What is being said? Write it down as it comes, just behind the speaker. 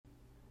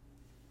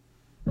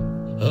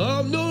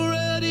I'm not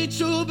ready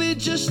to be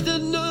just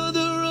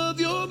another of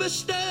your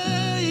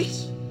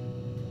mistakes.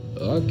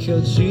 I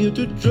can't seem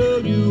to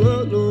drown you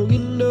out long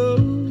enough.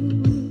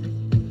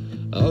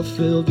 I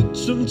fell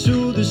victim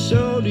to the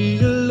sound of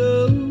your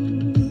love.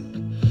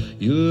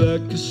 You're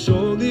like a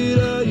song that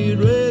I ain't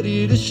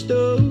ready to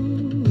stop.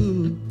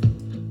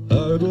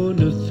 I got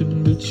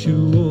nothing but you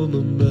on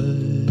my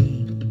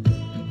mind.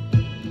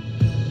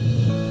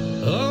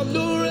 I'm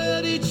not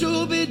ready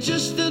to be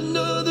just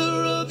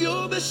another of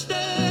your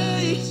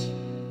mistakes.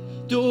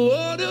 Don't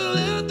wanna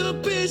let the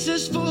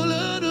pieces fall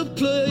out of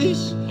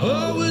place.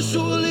 I was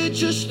only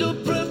just a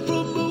breath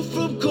removed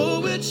from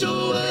going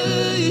to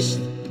waste,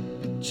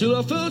 till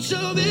I found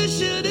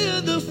salvation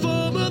in the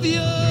form of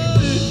your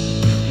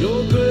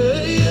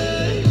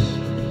grace,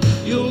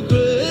 your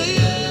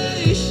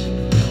grace,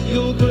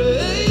 your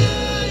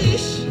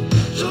grace.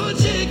 Don't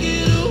take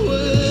it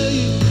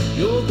away.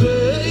 Your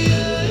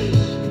grace,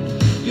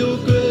 your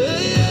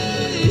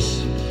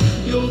grace,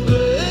 your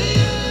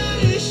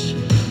grace.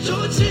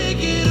 Don't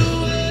take it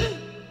away.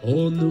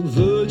 On the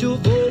verge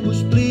of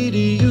almost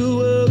bleeding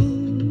you out.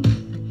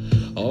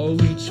 Are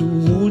we too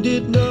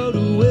wounded now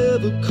to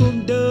ever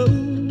come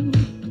down?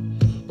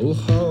 Oh,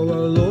 how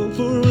I long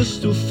for us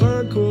to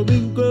find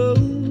common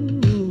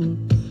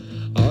ground.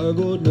 I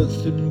got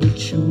nothing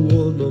but you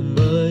on my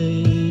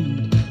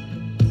mind.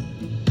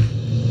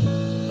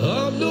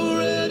 I'm not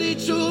ready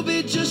to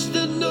be just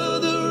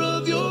another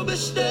of your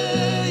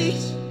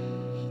mistakes.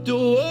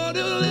 Don't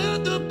wanna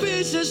let the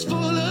pieces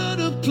fall out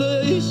of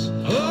place.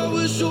 I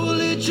was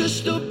only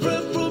just a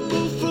breath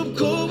removed from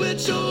going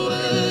to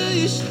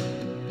waste,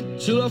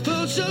 till I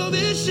found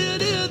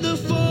salvation in